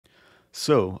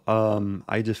So,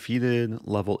 I defeated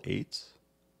level 8.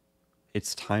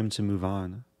 It's time to move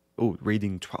on. Oh,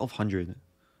 rating 1200.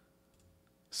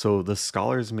 So the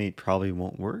Scholar's Mate probably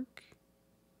won't work.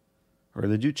 Or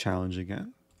they do challenge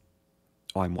again.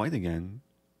 Oh, I'm white again.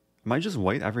 Am I just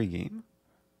white every game?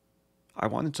 I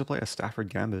wanted to play a Stafford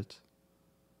Gambit.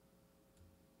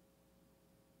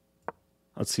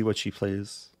 Let's see what she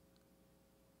plays.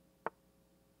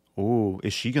 Oh,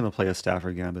 is she gonna play a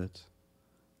Stafford Gambit?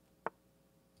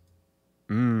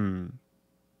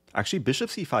 Actually, bishop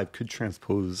c5 could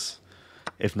transpose.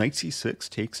 If knight c6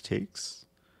 takes.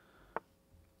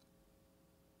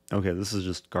 Okay, this is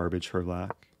just garbage for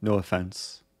black. No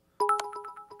offense.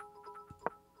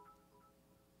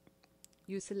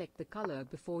 You select the color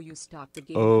before you start the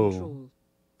game Oh, control.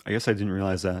 I guess I didn't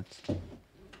realize that.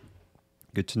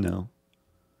 Good to know.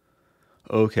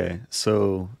 Okay,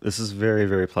 so this is very,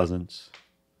 very pleasant.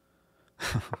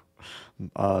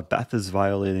 Beth is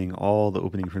violating all the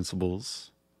opening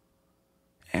principles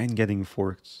and getting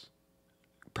forked.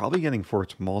 Probably getting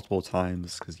forked multiple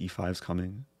times because e5's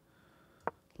coming.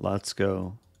 Let's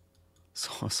go.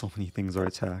 So many things are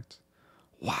attacked.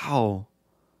 Wow,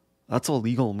 that's a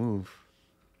legal move.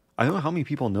 I don't know how many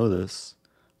people know this,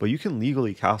 but you can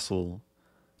legally castle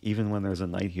even when there's a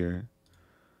knight here,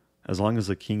 as long as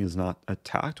the king is not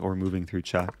attacked or moving through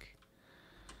check.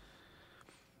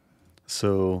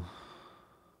 So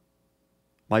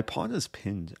my pawn is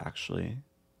pinned actually,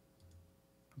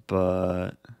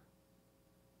 but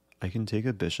I can take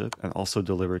a bishop and also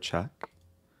deliver check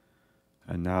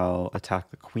and now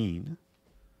attack the queen.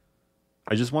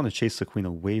 I just want to chase the queen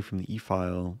away from the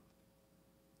e-file.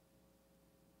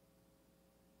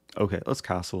 Okay, let's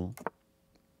castle.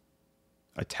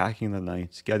 Attacking the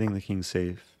knight, getting the king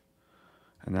safe.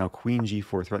 And now queen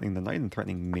g4 threatening the knight and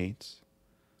threatening mate.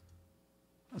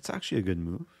 That's actually a good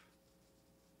move.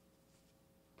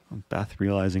 Beth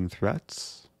realizing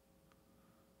threats.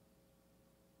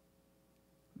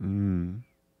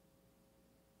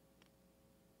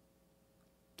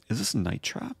 Is this knight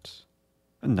trapped?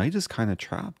 A knight is kind of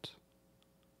trapped.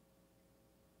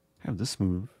 I have this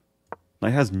move.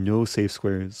 Knight has no safe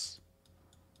squares.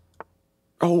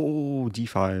 Oh,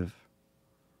 d5.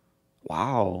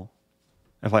 Wow.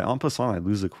 If I en passant, I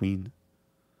lose the queen.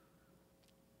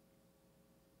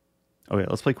 Okay,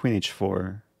 let's play queen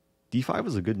h4. d5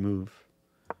 was a good move.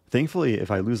 Thankfully, if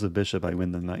I lose the bishop, I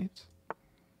win the knight.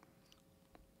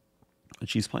 But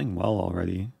she's playing well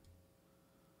already.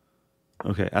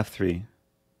 Okay, f3.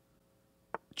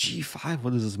 g5,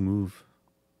 what is this move?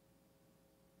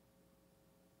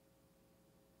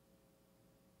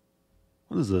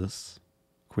 What is this?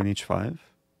 Queen h5?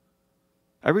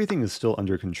 Everything is still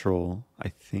under control, I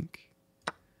think.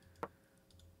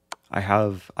 I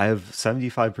have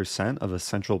 75% of a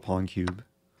central pawn cube.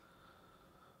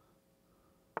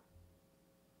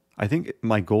 I think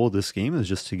my goal this game is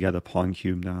just to get a pawn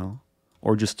cube now.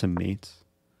 Or just to mate.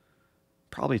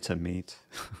 Probably to mate.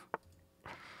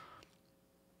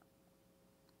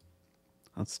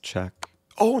 Let's check.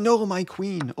 Oh no, my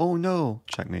queen! Oh no!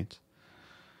 Checkmate.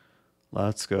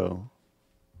 Let's go.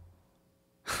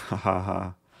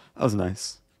 Haha. That was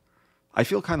nice. I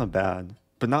feel kind of bad,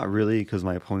 but not really because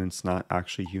my opponent's not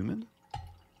actually human.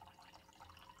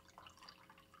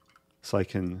 So I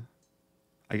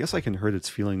guess I can hurt its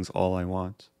feelings all I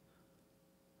want.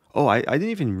 Oh, I didn't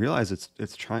even realize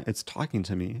it's talking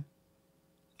to me.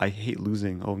 I hate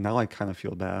losing. Oh, now I kind of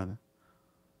feel bad.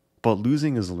 But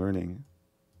losing is learning,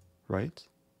 right?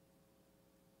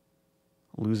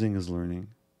 Losing is learning.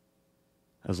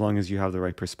 As long as you have the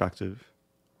right perspective.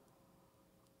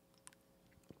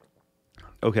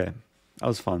 Okay, that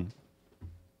was fun.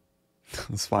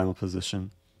 This final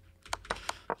position.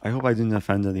 I hope I didn't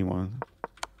offend anyone.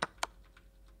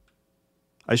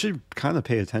 I should kind of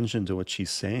pay attention to what she's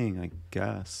saying, I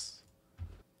guess.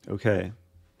 Okay.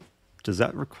 Does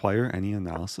that require any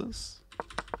analysis?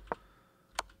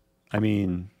 I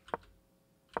mean,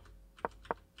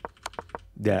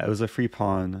 yeah, it was a free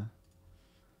pawn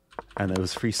and it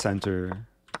was free center.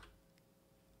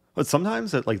 But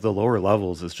sometimes at like the lower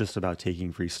levels, it's just about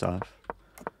taking free stuff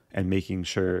and making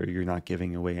sure you're not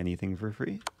giving away anything for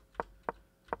free.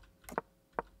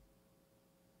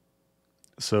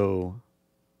 So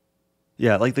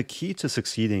yeah, like the key to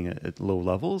succeeding at low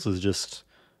levels is just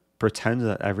pretend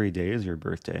that every day is your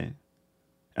birthday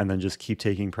and then just keep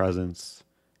taking presents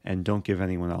and don't give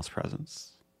anyone else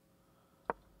presents.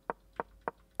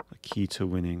 The key to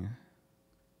winning.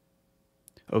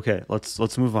 Okay,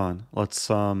 let's move on. Let's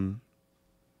that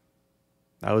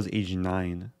was age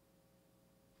 9.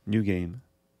 New game.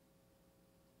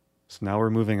 So now we're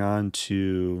moving on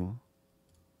to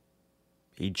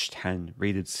Age 10,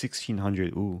 rated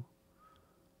 1600. Ooh.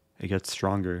 It gets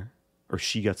stronger. Or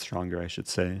she gets stronger, I should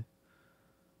say.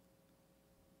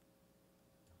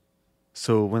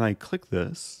 So when I click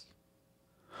this...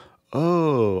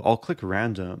 Oh, I'll click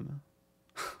random.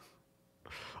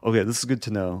 Okay, this is good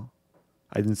to know.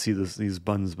 I didn't see these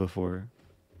buttons before.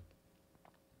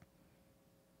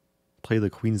 Play the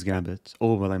Queen's Gambit.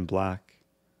 Oh, but I'm black.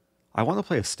 I want to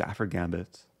play a Stafford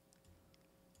Gambit.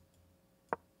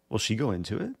 Will she go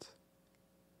into it?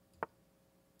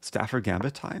 Stafford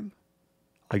Gambit time?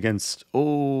 Against...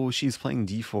 Oh, she's playing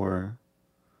d4.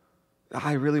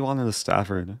 I really wanted a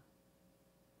Stafford.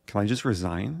 Can I just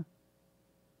resign?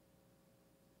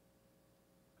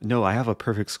 No, I have a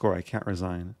perfect score. I can't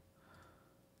resign.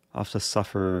 I'll have to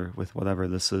suffer with whatever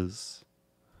this is.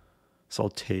 So I'll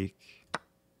take...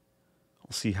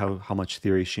 I'll see how much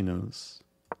theory she knows.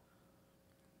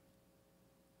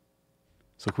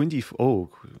 So Queen d4... Oh,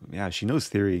 yeah, she knows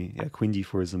theory. Yeah, Queen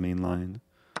d4 is the main line.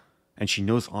 And she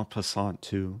knows en passant,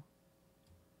 too.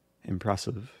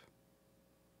 Impressive.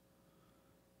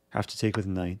 Have to take with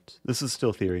knight. This is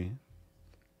still theory.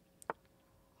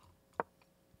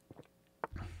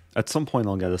 At some point,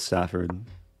 I'll get a Stafford.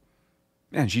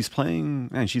 Man, she's playing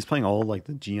all like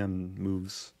the GM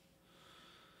moves.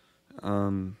 I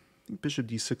think Bishop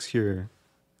d6 here.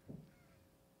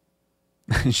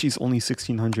 She's only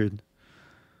 1600.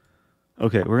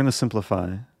 Okay, we're gonna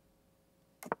simplify,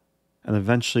 and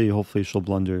eventually, hopefully, she'll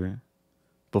blunder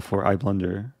before I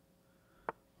blunder.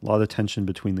 A lot of tension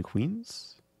between the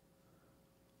queens.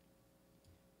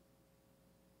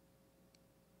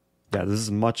 Yeah, this is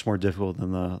much more difficult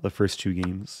than the first two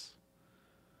games.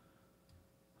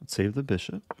 Let's save the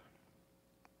bishop.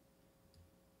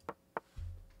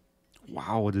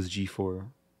 Wow, what is g4?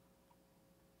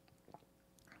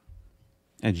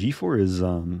 And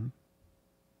g4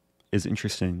 is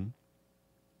interesting,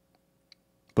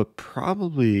 but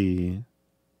probably...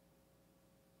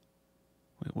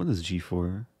 Wait, what is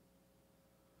g4?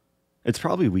 It's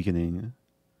probably weakening.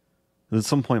 At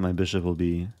some point, my bishop will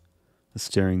be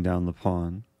staring down the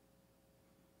pawn.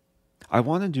 I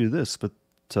want to do this, but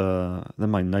then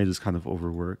my knight is kind of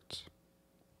overworked.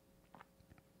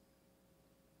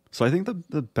 So I think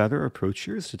the better approach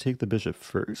here is to take the bishop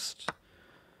first.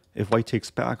 If white takes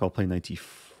back, I'll play knight d4.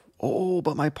 Oh,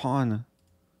 but my pawn.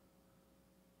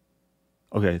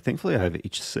 Okay, thankfully I have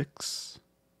h6.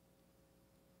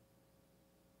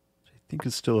 I think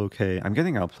it's still okay. I'm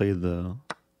getting outplayed though.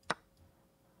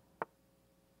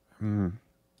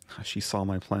 She saw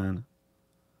my plan.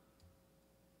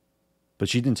 But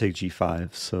she didn't take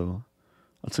g5, so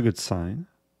that's a good sign.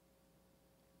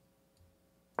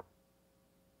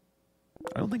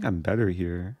 I don't think I'm better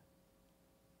here.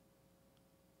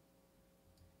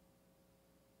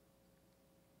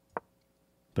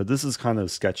 But this is kind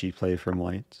of sketchy play from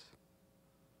white.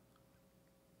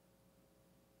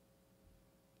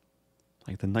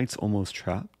 Like the knight's almost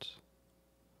trapped.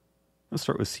 Let's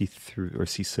start with c3 or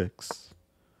c6.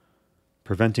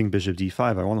 Preventing bishop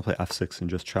d5. I want to play f6 and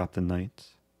just trap the knight.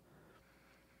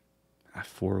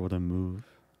 f4, what a move.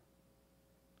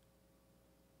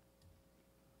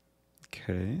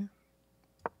 Okay.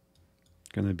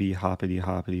 Gonna be hoppity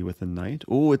hoppity with the knight.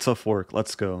 Oh, it's a fork.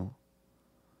 Let's go.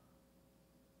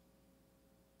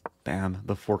 Bam,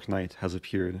 the fork knight has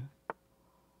appeared.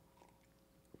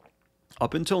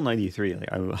 Up until 93,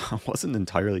 like I wasn't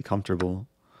entirely comfortable.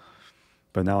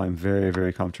 But now I'm very,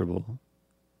 very comfortable.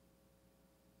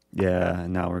 Yeah,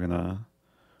 now we're gonna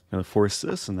force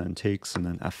this and then takes and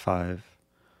then f5.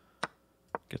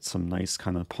 Get some nice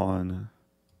kind of pawn.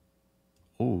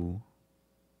 Oh.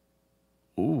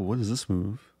 Oh, what is this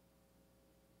move?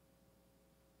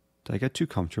 Did I get too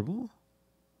comfortable?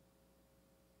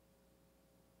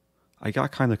 I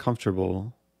got kind of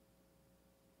comfortable.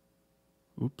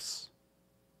 Oops.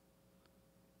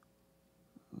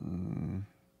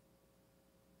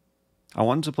 I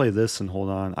wanted to play this and hold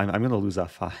on. I'm going to lose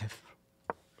f5.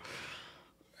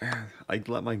 I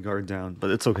let my guard down, but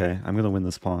it's okay. I'm going to win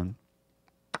this pawn.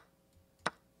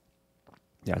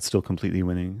 Yeah, it's still completely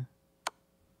winning.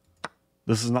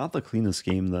 This is not the cleanest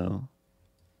game, though.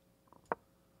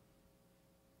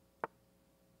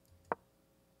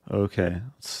 Okay,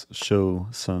 let's show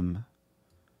some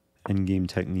endgame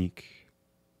technique.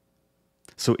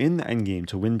 So in the endgame,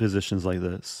 to win positions like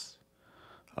this,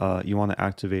 you want to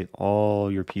activate all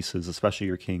your pieces, especially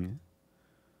your king.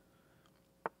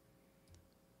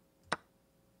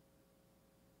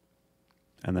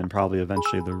 And then probably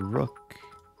eventually the rook.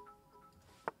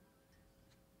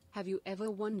 Have you ever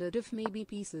wondered if maybe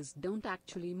pieces don't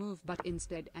actually move but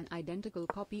instead an identical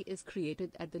copy is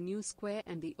created at the new square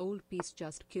and the old piece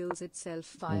just kills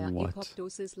itself via What?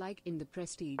 apoptosis like in the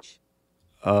Prestige?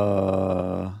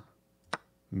 I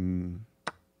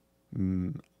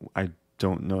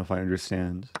don't know if I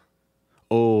understand.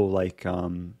 Oh, like,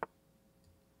 what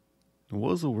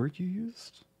was the word you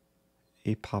used?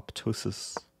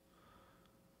 Apoptosis.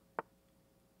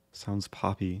 Sounds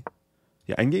poppy.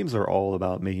 Yeah, endgames are all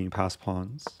about making pass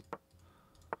pawns.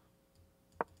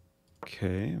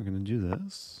 Okay, we're gonna do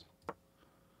this.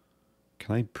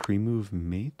 Can I pre-move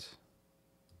mate?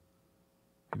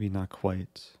 Maybe not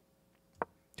quite.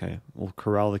 Okay, we'll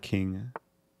corral the king.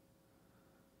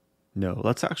 No,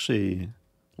 let's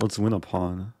win a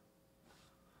pawn.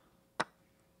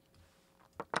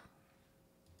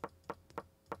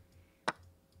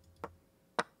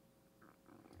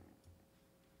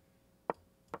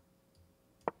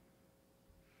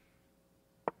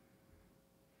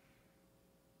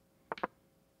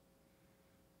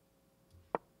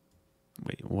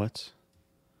 Wait, what?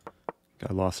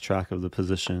 I lost track of the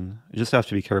position. You just have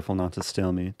to be careful not to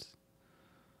stalemate.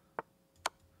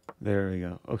 There we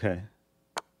go. Okay.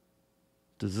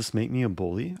 Does this make me a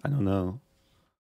bully? I don't know.